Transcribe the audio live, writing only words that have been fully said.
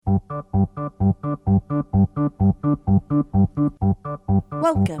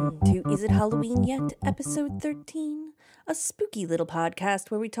Welcome to Is It Halloween Yet? Episode 13, a spooky little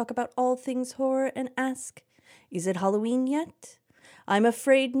podcast where we talk about all things horror and ask, is it Halloween yet? I'm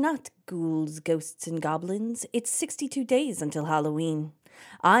afraid not, ghouls, ghosts, and goblins. It's 62 days until Halloween.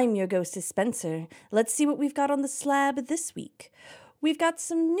 I'm your ghostess, Spencer. Let's see what we've got on the slab this week. We've got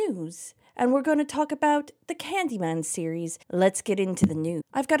some news, and we're going to talk about the Candyman series. Let's get into the news.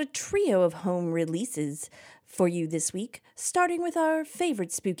 I've got a trio of home releases for you this week, starting with our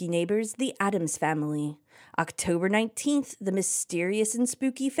favorite spooky neighbors, the Addams Family. October 19th, the mysterious and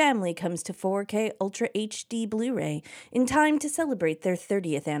spooky family comes to 4K Ultra HD Blu-ray in time to celebrate their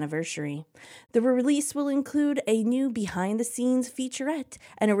 30th anniversary. The release will include a new behind-the-scenes featurette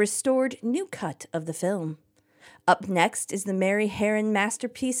and a restored new cut of the film. Up next is the Mary Harron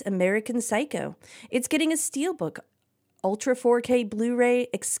masterpiece American Psycho. It's getting a steelbook Ultra 4K Blu-ray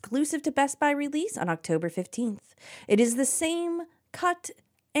exclusive to Best Buy release on October 15th. It is the same cut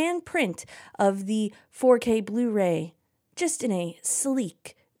and print of the 4K Blu-ray, just in a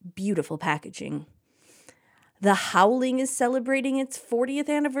sleek, beautiful packaging. The Howling is celebrating its 40th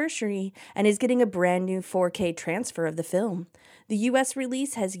anniversary and is getting a brand new 4K transfer of the film. The US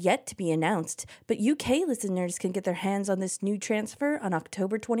release has yet to be announced, but UK listeners can get their hands on this new transfer on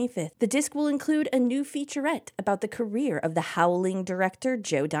October 25th. The disc will include a new featurette about the career of the Howling director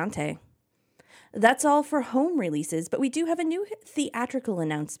Joe Dante. That's all for home releases, but we do have a new theatrical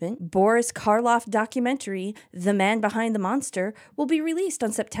announcement. Boris Karloff documentary, The Man Behind the Monster, will be released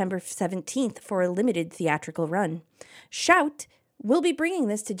on September 17th for a limited theatrical run. Shout will be bringing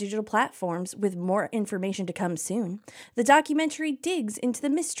this to digital platforms with more information to come soon. The documentary digs into the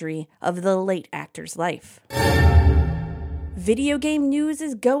mystery of the late actor's life. Video game news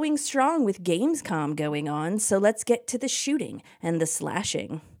is going strong with Gamescom going on, so let's get to the shooting and the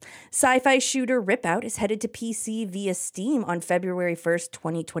slashing. Sci-fi shooter Ripout is headed to PC via Steam on February 1st,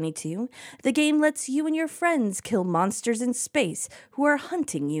 2022. The game lets you and your friends kill monsters in space who are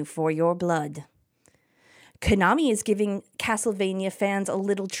hunting you for your blood. Konami is giving Castlevania fans a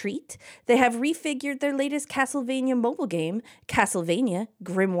little treat. They have refigured their latest Castlevania mobile game, Castlevania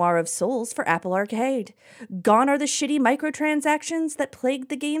Grimoire of Souls, for Apple Arcade. Gone are the shitty microtransactions that plagued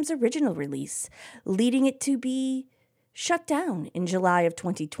the game's original release, leading it to be shut down in July of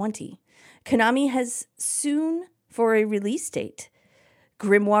 2020. Konami has soon for a release date.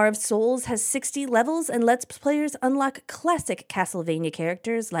 Grimoire of Souls has 60 levels and lets players unlock classic Castlevania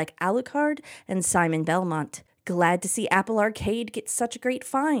characters like Alucard and Simon Belmont. Glad to see Apple Arcade get such a great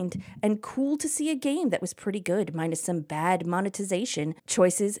find, and cool to see a game that was pretty good minus some bad monetization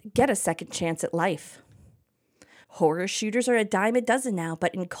choices get a second chance at life. Horror shooters are a dime a dozen now,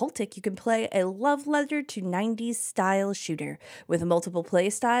 but in Cultic you can play a love letter to 90s style shooter with multiple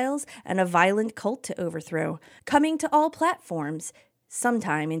play styles and a violent cult to overthrow, coming to all platforms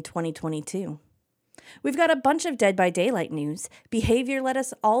sometime in 2022. We've got a bunch of Dead by Daylight news. Behavior let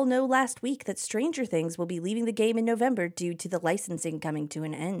us all know last week that Stranger Things will be leaving the game in November due to the licensing coming to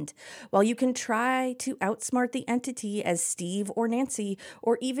an end. While you can try to outsmart the entity as Steve or Nancy,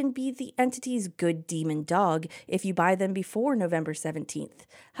 or even be the entity's good demon dog if you buy them before November 17th.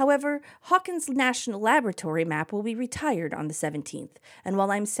 However, Hawkins National Laboratory map will be retired on the 17th, and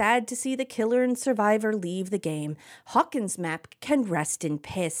while I'm sad to see the killer and survivor leave the game, Hawkins map can rest in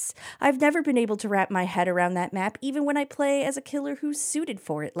piss. I've never been able to wrap my head around that map, even when I play as a killer who's suited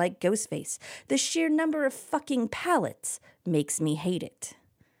for it, like Ghostface. The sheer number of fucking pallets makes me hate it.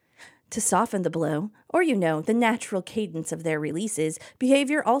 To soften the blow, or the natural cadence of their releases,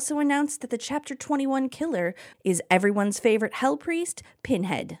 Behavior also announced that the Chapter 21 killer is everyone's favorite hell priest,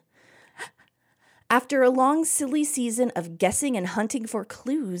 Pinhead. After a long, silly season of guessing and hunting for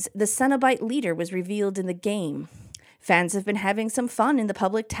clues, the Cenobite leader was revealed in the game. Fans have been having some fun in the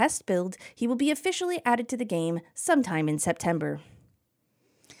public test build. He will be officially added to the game sometime in September.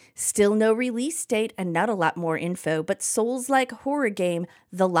 Still no release date and not a lot more info, but Souls-like horror game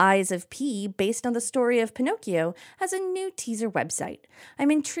The Lies of P, based on the story of Pinocchio, has a new teaser website.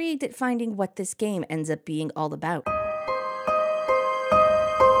 I'm intrigued at finding what this game ends up being all about.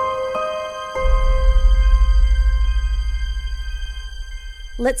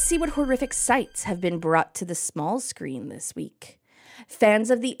 Let's see what horrific sights have been brought to the small screen this week. Fans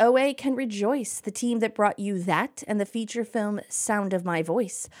of the OA can rejoice. The team that brought you that and the feature film Sound of My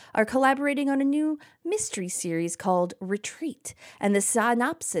Voice are collaborating on a new mystery series called Retreat, and the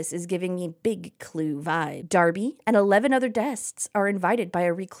synopsis is giving me big Clue vibe. Darby and 11 other guests are invited by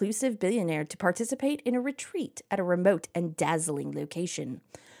a reclusive billionaire to participate in a retreat at a remote and dazzling location.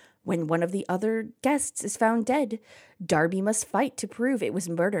 When one of the other guests is found dead, Darby must fight to prove it was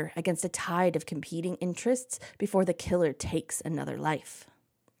murder against a tide of competing interests before the killer takes another life.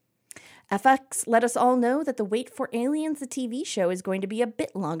 FX let us all know that the Wait for Aliens, the TV show, is going to be a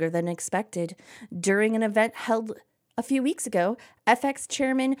bit longer than expected. During an event held a few weeks ago, FX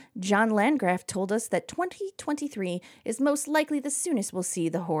chairman John Landgraf told us that 2023 is most likely the soonest we'll see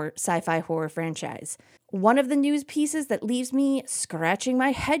the sci-fi horror franchise. One of the news pieces that leaves me scratching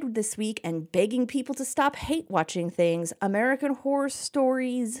my head this week and begging people to stop hate-watching things, American Horror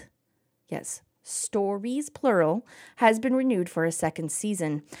Stories, yes, Stories, plural, has been renewed for a second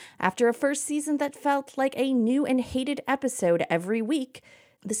season. After a first season that felt like a new and hated episode every week,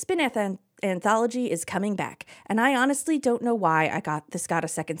 the spin-off anthology is coming back, and I honestly don't know why this got a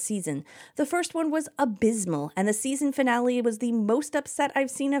second season. The first one was abysmal, and the season finale was the most upset I've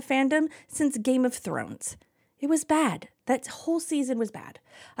seen a fandom since Game of Thrones. It was bad. That whole season was bad.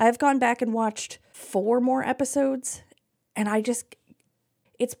 I've gone back and watched 4 more episodes, and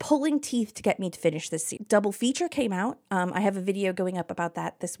it's pulling teeth to get me to finish this season. Double Feature came out. I have a video going up about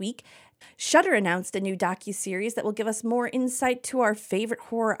that this week. Shudder announced a new docuseries that will give us more insight to our favorite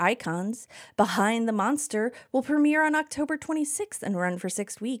horror icons. Behind the Monster will premiere on October 26th and run for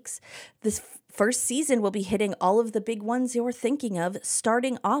 6 weeks. This first season will be hitting all of the big ones you're thinking of,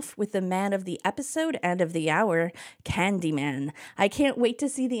 starting off with the man of the episode and of the hour, Candyman. I can't wait to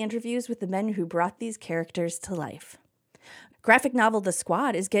see the interviews with the men who brought these characters to life. Graphic novel The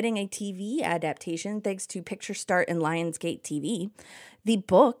Squad is getting a TV adaptation thanks to Picture Start and Lionsgate TV. The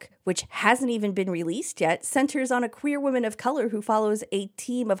book, which hasn't even been released yet, centers on a queer woman of color who follows a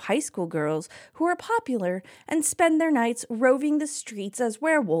team of high school girls who are popular and spend their nights roving the streets as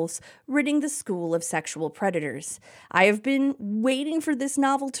werewolves, ridding the school of sexual predators. I have been waiting for this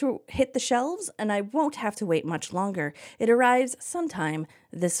novel to hit the shelves, and I won't have to wait much longer. It arrives sometime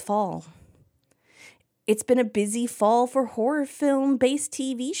this fall. It's been a busy fall for horror film-based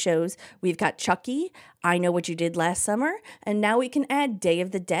TV shows. We've got Chucky, I Know What You Did Last Summer, and now we can add Day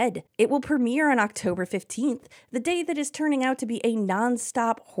of the Dead. It will premiere on October 15th, the day that is turning out to be a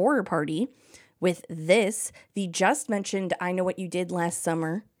non-stop horror party. With this, the just mentioned I Know What You Did Last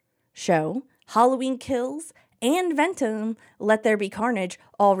Summer show, Halloween Kills, and Ventum, Let There Be Carnage,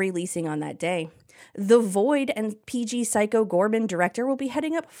 all releasing on that day. The Void and PG Psycho Gorman director will be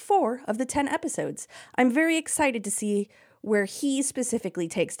heading up 4 of the 10 episodes. I'm very excited to see where he specifically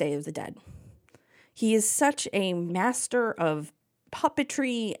takes Day of the Dead. He is such a master of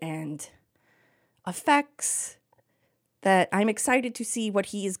puppetry and effects that I'm excited to see what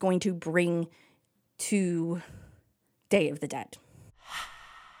he is going to bring to Day of the Dead.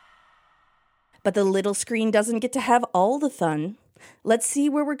 But the little screen doesn't get to have all the fun. Let's see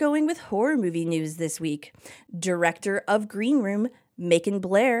where we're going with horror movie news this week. Director of Green Room, Macon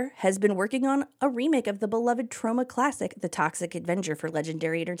Blair, has been working on a remake of the beloved Troma classic, The Toxic Avenger, for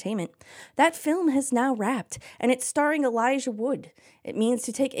Legendary Entertainment. That film has now wrapped, and it's starring Elijah Wood. It means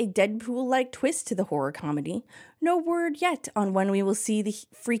to take a Deadpool-like twist to the horror comedy. No word yet on when we will see the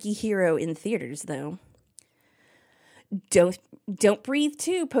freaky hero in theaters, though. Don't Breathe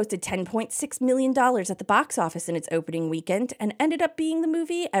 2 posted $10.6 million at the box office in its opening weekend and ended up being the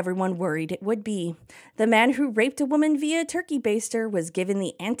movie everyone worried it would be. The man who raped a woman via a turkey baster was given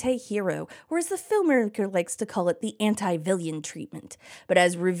the anti-hero, or as the filmmaker likes to call it, the anti-villain treatment. But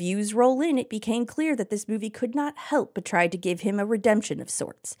as reviews roll in, it became clear that this movie could not help but try to give him a redemption of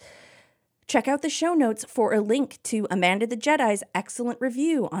sorts. Check out the show notes for a link to Amanda the Jedi's excellent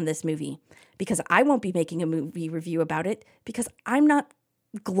review on this movie, because I won't be making a movie review about it because I'm not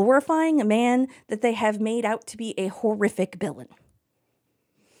glorifying a man that they have made out to be a horrific villain.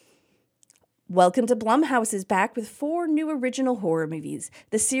 Welcome to Blumhouse is back with 4 new original horror movies.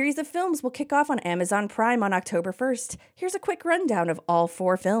 The series of films will kick off on Amazon Prime on October 1st. Here's a quick rundown of all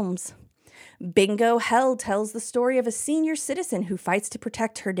 4 films. Bingo Hell tells the story of a senior citizen who fights to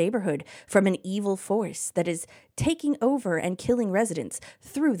protect her neighborhood from an evil force that is taking over and killing residents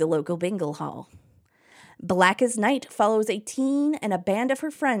through the local bingo hall. Black as Night follows a teen and a band of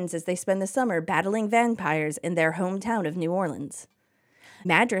her friends as they spend the summer battling vampires in their hometown of New Orleans.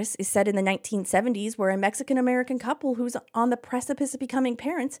 Madras is set in the 1970s, where a Mexican-American couple who's on the precipice of becoming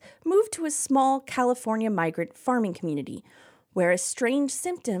parents moved to a small California migrant farming community, where strange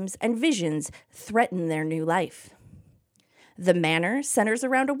symptoms and visions threaten their new life. The Manor centers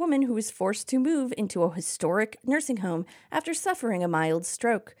around a woman who is forced to move into a historic nursing home after suffering a mild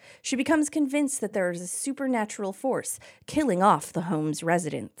stroke. She becomes convinced that there is a supernatural force killing off the home's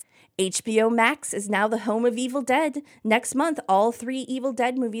residents. HBO Max is now the home of Evil Dead. Next month, all 3 Evil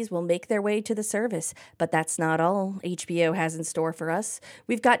Dead movies will make their way to the service. But that's not all HBO has in store for us.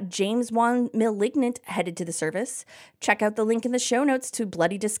 We've got James Wan Malignant headed to the service. Check out the link in the show notes to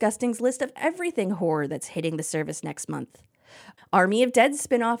Bloody Disgusting's list of everything horror that's hitting the service next month. Army of Dead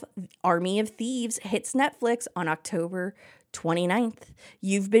spinoff Army of Thieves hits Netflix on October 29th.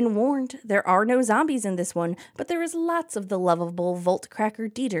 You've been warned. There are no zombies in this one, but there is lots of the lovable Vault Cracker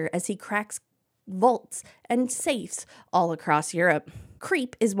Dieter as he cracks vaults and safes all across Europe.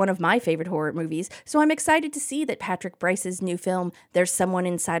 Creep is one of my favorite horror movies, so I'm excited to see that Patrick Brice's new film, There's Someone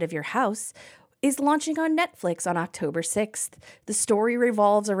Inside of Your House, is launching on Netflix on October 6th. The story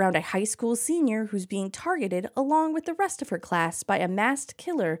revolves around a high school senior who's being targeted along with the rest of her class by a masked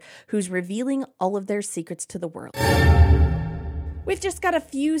killer who's revealing all of their secrets to the world. We've just got a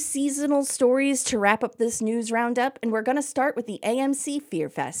few seasonal stories to wrap up this news roundup, and we're going to start with the AMC Fear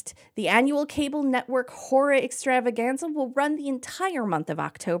Fest. The annual cable network horror extravaganza will run the entire month of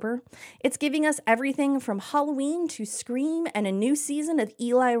October. It's giving us everything from Halloween to Scream and a new season of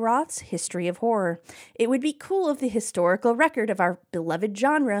Eli Roth's History of Horror. It would be cool if the historical record of our beloved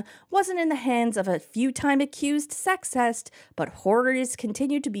genre wasn't in the hands of a few-time accused sexist, but horrors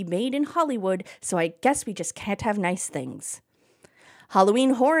continue to be made in Hollywood, so I guess we just can't have nice things.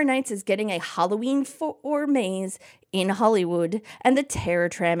 Halloween Horror Nights is getting a Halloween 4 maze in Hollywood, and the Terror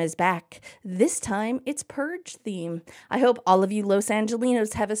Tram is back. This time, it's Purge theme. I hope all of you Los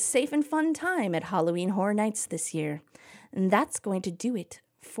Angelinos have a safe and fun time at Halloween Horror Nights this year. And that's going to do it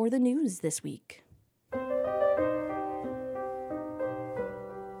for the news this week.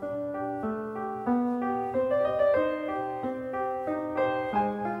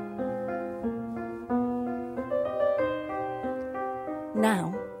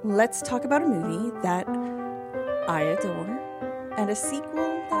 Now, let's talk about a movie that I adore, and a sequel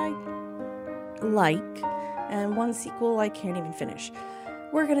that I like, and one sequel I can't even finish.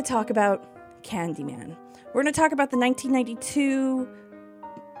 We're going to talk about Candyman. We're going to talk about the 1992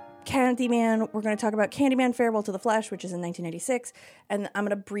 Candyman. We're going to talk about Candyman Farewell to the Flesh, which is in 1996, and I'm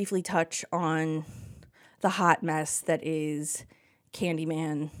going to briefly touch on the hot mess that is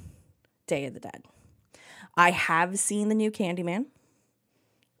Candyman Day of the Dead. I have seen the new Candyman.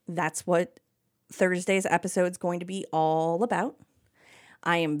 That's what Thursday's episode is going to be all about.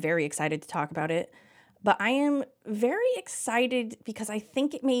 I am very excited to talk about it, but I am very excited because I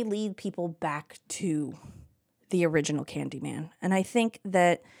think it may lead people back to the original Candyman. And I think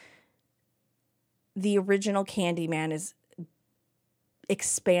that the original Candyman is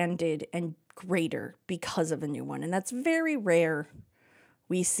expanded and greater because of the new one. And that's very rare.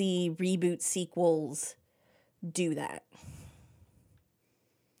 We see reboot sequels do that.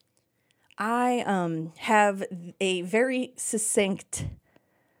 I have a very succinct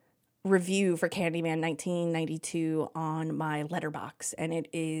review for Candyman 1992 on my Letterboxd, and it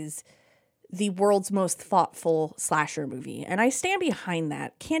is the world's most thoughtful slasher movie, and I stand behind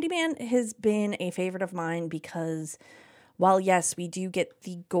that. Candyman has been a favorite of mine because while yes, we do get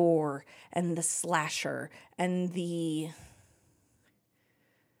the gore and the slasher and the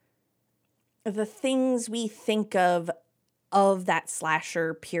things we think of that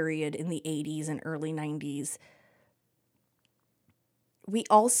slasher period in the 80s and early 90s, we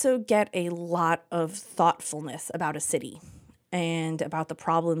also get a lot of thoughtfulness about a city and about the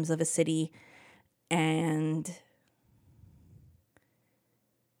problems of a city. And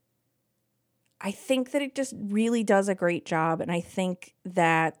I think that it just really does a great job. And I think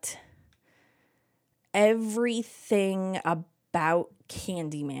that everything about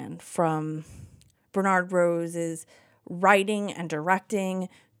Candyman, from Bernard Rose's writing and directing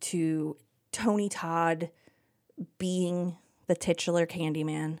to Tony Todd being the titular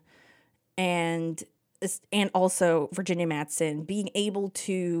Candyman, and also Virginia Madsen being able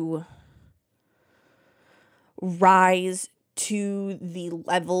to rise to the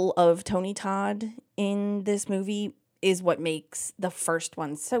level of Tony Todd in this movie is what makes the first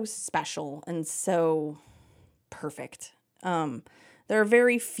one so special and so perfect. There are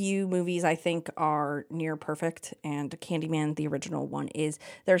very few movies I think are near perfect, and Candyman, the original one, is.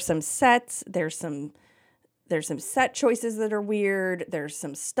 There's some sets, there's some set choices that are weird, there's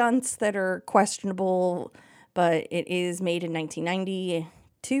some stunts that are questionable, but it is made in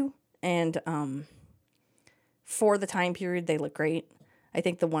 1992, and for the time period, they look great. I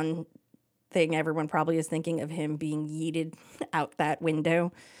think the one thing everyone probably is thinking of him being yeeted out that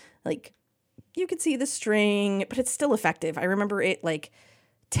window, like, you could see the string, but it's still effective. I remember it like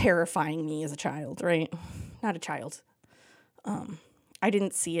terrifying me as a child, right? Not a child. I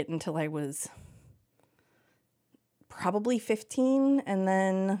didn't see it until I was probably 15, and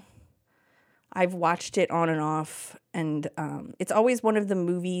then I've watched it on and off, and it's always one of the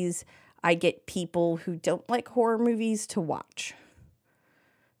movies I get people who don't like horror movies to watch,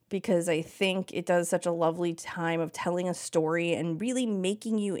 because I think it does such a lovely time of telling a story and really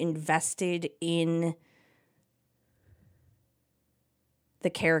making you invested in the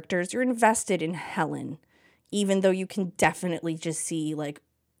characters. You're invested in Helen, even though you can definitely just see like,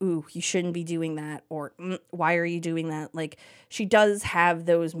 ooh, you shouldn't be doing that, or why are you doing that? Like, she does have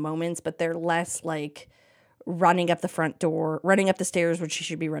those moments, but they're less like running up the stairs when she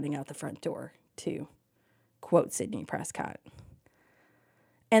should be running out the front door, to quote Sidney Prescott.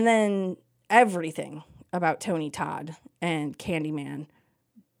 And then everything about Tony Todd and Candyman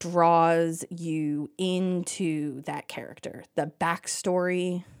draws you into that character. The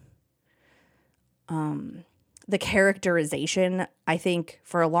backstory, the characterization. I think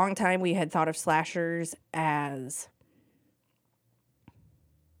for a long time we had thought of slashers as...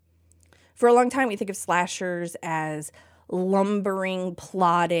 For a long time we think of slashers as lumbering,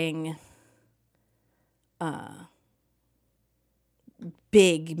 plodding,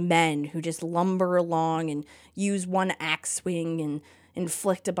 big men who just lumber along and use one axe swing and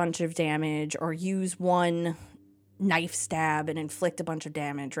inflict a bunch of damage, or use one knife stab and inflict a bunch of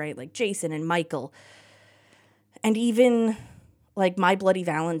damage, right? Like Jason and Michael. And even like My Bloody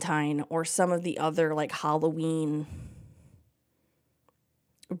Valentine, or some of the other like Halloween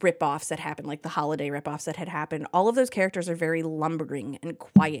ripoffs that happened, like the holiday ripoffs that had happened. All of those characters are very lumbering and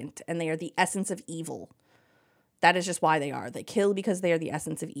quiet, and they are the essence of evil. That is just why they are. They kill because they are the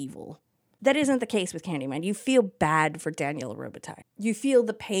essence of evil. That isn't the case with Candyman. You feel bad for Daniel Robitaille. You feel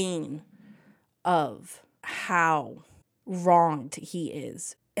the pain of how wronged he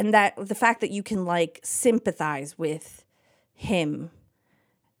is. And that the fact that you can like sympathize with him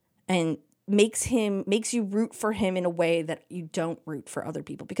and makes you root for him in a way that you don't root for other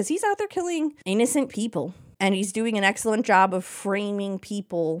people, because he's out there killing innocent people, and he's doing an excellent job of framing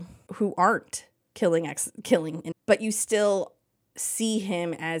people who aren't killing, but you still see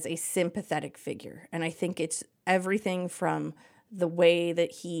him as a sympathetic figure. And I think it's everything from the way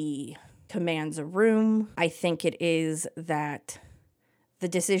that he commands a room. I think it is that the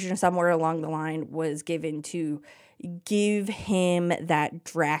decision somewhere along the line was given to give him that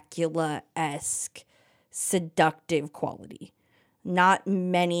Dracula-esque seductive quality. Not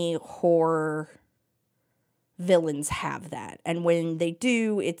many horror villains have that. And when they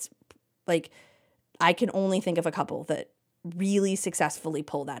do, it's like, I can only think of a couple that really successfully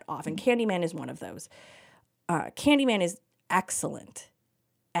pull that off. And Candyman is one of those. Candyman is excellent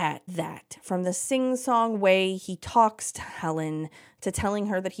at that. From the sing-song way he talks to Helen, to telling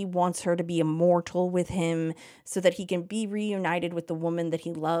her that he wants her to be immortal with him so that he can be reunited with the woman that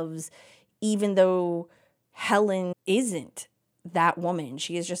he loves, even though Helen isn't that woman.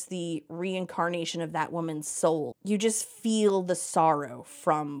 She is just the reincarnation of that woman's soul. You just feel the sorrow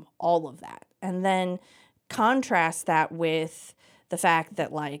from all of that. And then contrast that with the fact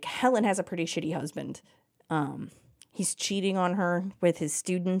that like Helen has a pretty shitty husband. He's cheating on her with his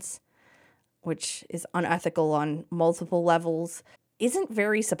students, which is unethical on multiple levels. Isn't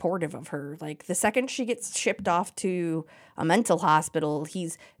very supportive of her. Like, the second she gets shipped off to a mental hospital,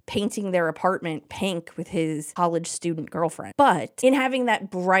 he's painting their apartment pink with his college student girlfriend. But in having that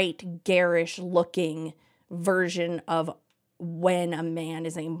bright, garish looking version of when a man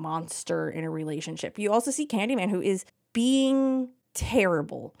is a monster in a relationship, you also see Candyman, who is being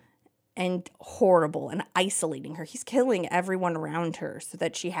terrible and horrible and isolating her. He's killing everyone around her so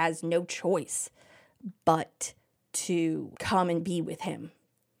that she has no choice but to come and be with him.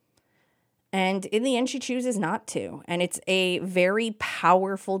 And in the end, she chooses not to. And it's a very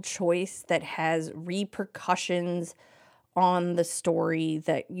powerful choice that has repercussions on the story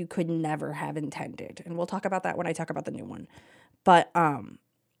that you could never have intended. And we'll talk about that when I talk about the new one. But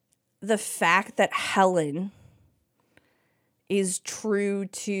the fact that Helen is true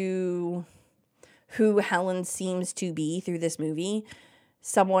to who Helen seems to be through this movie,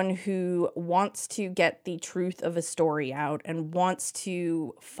 someone who wants to get the truth of a story out and wants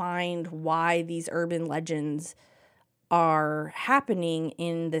to find why these urban legends are happening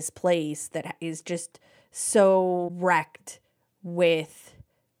in this place that is just so wrecked with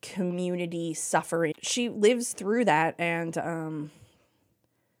community suffering. She lives through that, and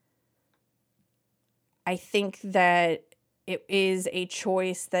I think that it is a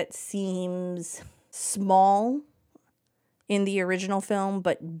choice that seems small in the original film,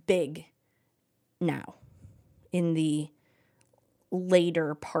 but big now in the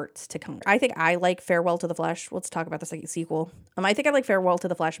later parts to come. I think I like Farewell to the Flash. Let's talk about the second sequel. I think I like Farewell to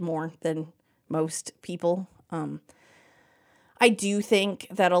the Flash more than most people. I do think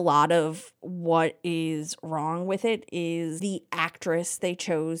that a lot of what is wrong with it is the actress they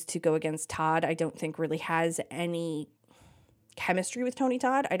chose to go against Todd. I don't think really has any chemistry with Tony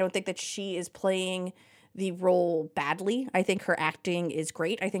Todd. I don't think that she is playing the role badly. I think her acting is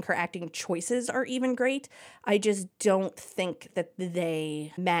great. I think her acting choices are even great. I just don't think that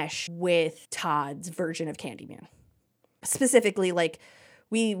they mesh with Todd's version of Candyman. Specifically, like,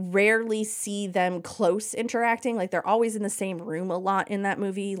 we rarely see them close interacting. Like, they're always in the same room a lot in that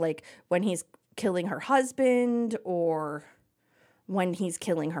movie. Like, when he's killing her husband or when he's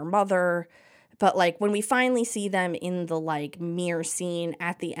killing her mother. But, like, when we finally see them in the, like, mirror scene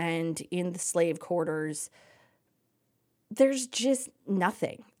at the end in the slave quarters, there's just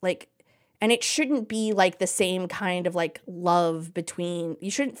nothing. Like, and it shouldn't be, like, the same kind of, like, love between...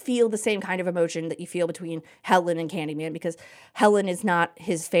 You shouldn't feel the same kind of emotion that you feel between Helen and Candyman, because Helen is not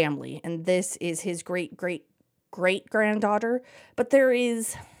his family, and this is his great-great-great-granddaughter. But there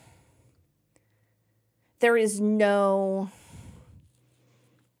is no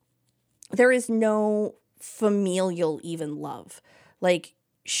familial even love. Like,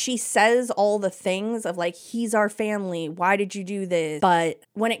 she says all the things of, like, he's our family, why did you do this? But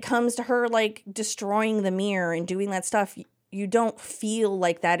when it comes to her, like, destroying the mirror and doing that stuff, you don't feel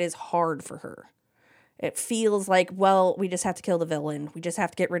like that is hard for her. It feels like, well, we just have to kill the villain. We just have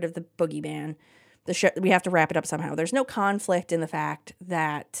to get rid of the boogeyman. We have to wrap it up somehow. There's no conflict in the fact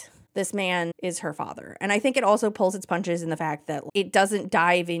that this man is her father. And I think it also pulls its punches in the fact that it doesn't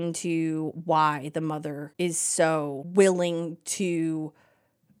dive into why the mother is so willing to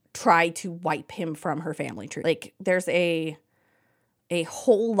try to wipe him from her family tree. Like, there's a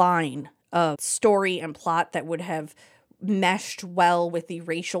whole line of story and plot that would have meshed well with the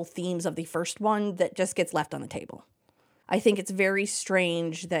racial themes of the first one that just gets left on the table. I think it's very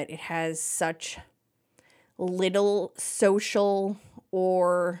strange that it has such little social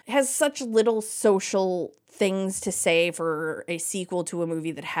things to say for a sequel to a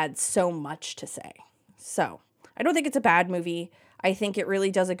movie that had so much to say. So, I don't think it's a bad movie. I think it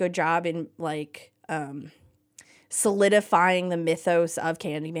really does a good job in, like, solidifying the mythos of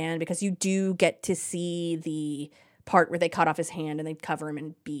Candyman, because you do get to see the part where they cut off his hand and they cover him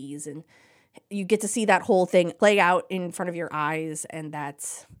in bees, and you get to see that whole thing play out in front of your eyes, and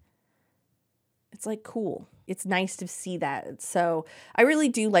it's like cool. It's nice to see that. So I really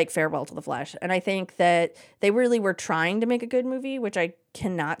do like Farewell to the Flash, and I think that they really were trying to make a good movie, which I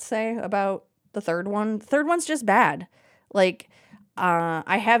cannot say about the third one. The third one's just bad. Like,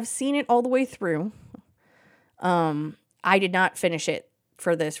 I have seen it all the way through. I did not finish it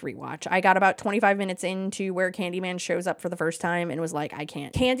for this rewatch. I got about 25 minutes into where Candyman shows up for the first time and was like, I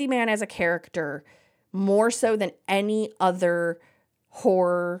can't. Candyman as a character, more so than any other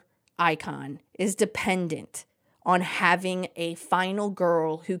horror icon, is dependent on having a final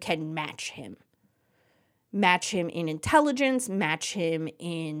girl who can match him. Match him in intelligence, match him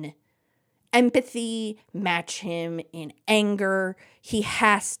in empathy, match him in anger. He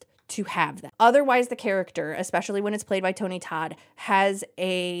has to have that. Otherwise, the character, especially when it's played by Tony Todd, has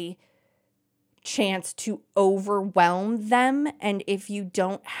a chance to overwhelm them. And if you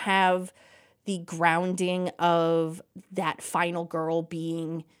don't have the grounding of that final girl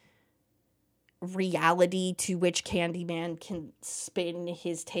being reality to which Candyman can spin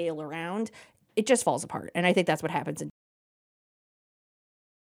his tail around, it just falls apart. And I think that's what happens in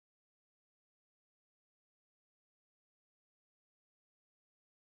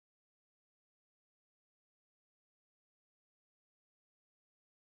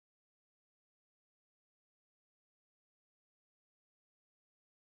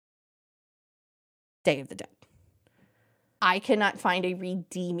Day of the Dead. I cannot find a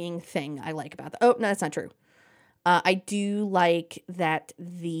redeeming thing I like about that. Oh, no, that's not true. I do like that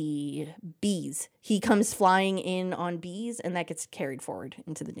the bees, he comes flying in on bees, and that gets carried forward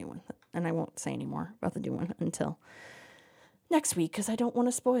into the new one. And I won't say any more about the new one until next week, because I don't want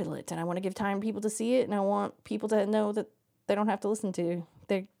to spoil it, and I want to give time for people to see it, and I want people to know that they don't have to listen to.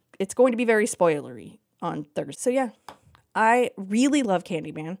 It's going to be very spoilery on Thursday. So yeah, I really love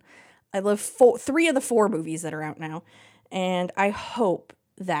Candyman. I love 3 of the 4 movies that are out now, and I hope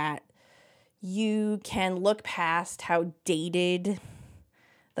that you can look past how dated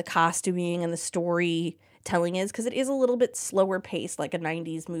the costuming and the storytelling is, because it is a little bit slower paced, like a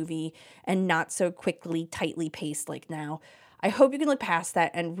 90s movie, and not so quickly, tightly paced like now. I hope you can look past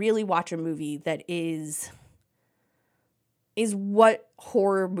that and really watch a movie that is is what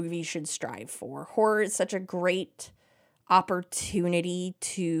horror movies should strive for. Horror is such a great opportunity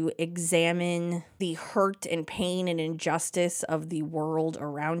to examine the hurt and pain and injustice of the world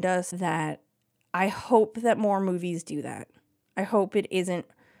around us that I hope that more movies do that. I hope it isn't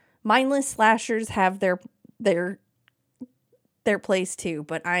mindless slashers have their place too,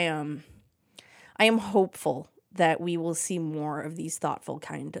 but I am hopeful that we will see more of these thoughtful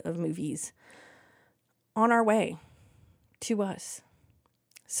kind of movies on our way to us.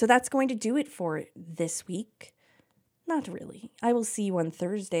 So that's going to do it for this week. Not really. I will see you on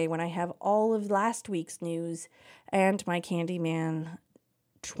Thursday when I have all of last week's news and my Candyman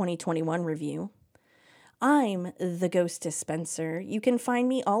 2021 review. I'm the Ghost Dispenser. You can find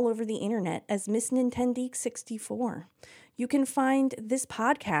me all over the internet as Miss Nintendeek64. You can find this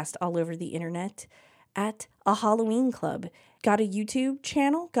podcast all over the internet at A Halloween Club. Got a YouTube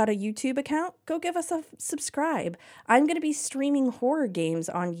channel? Got a YouTube account? Go give us a subscribe. I'm going to be streaming horror games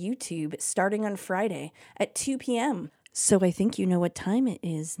on YouTube starting on Friday at 2 p.m. So I think you know what time it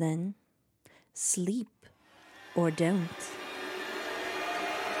is then. Sleep or don't.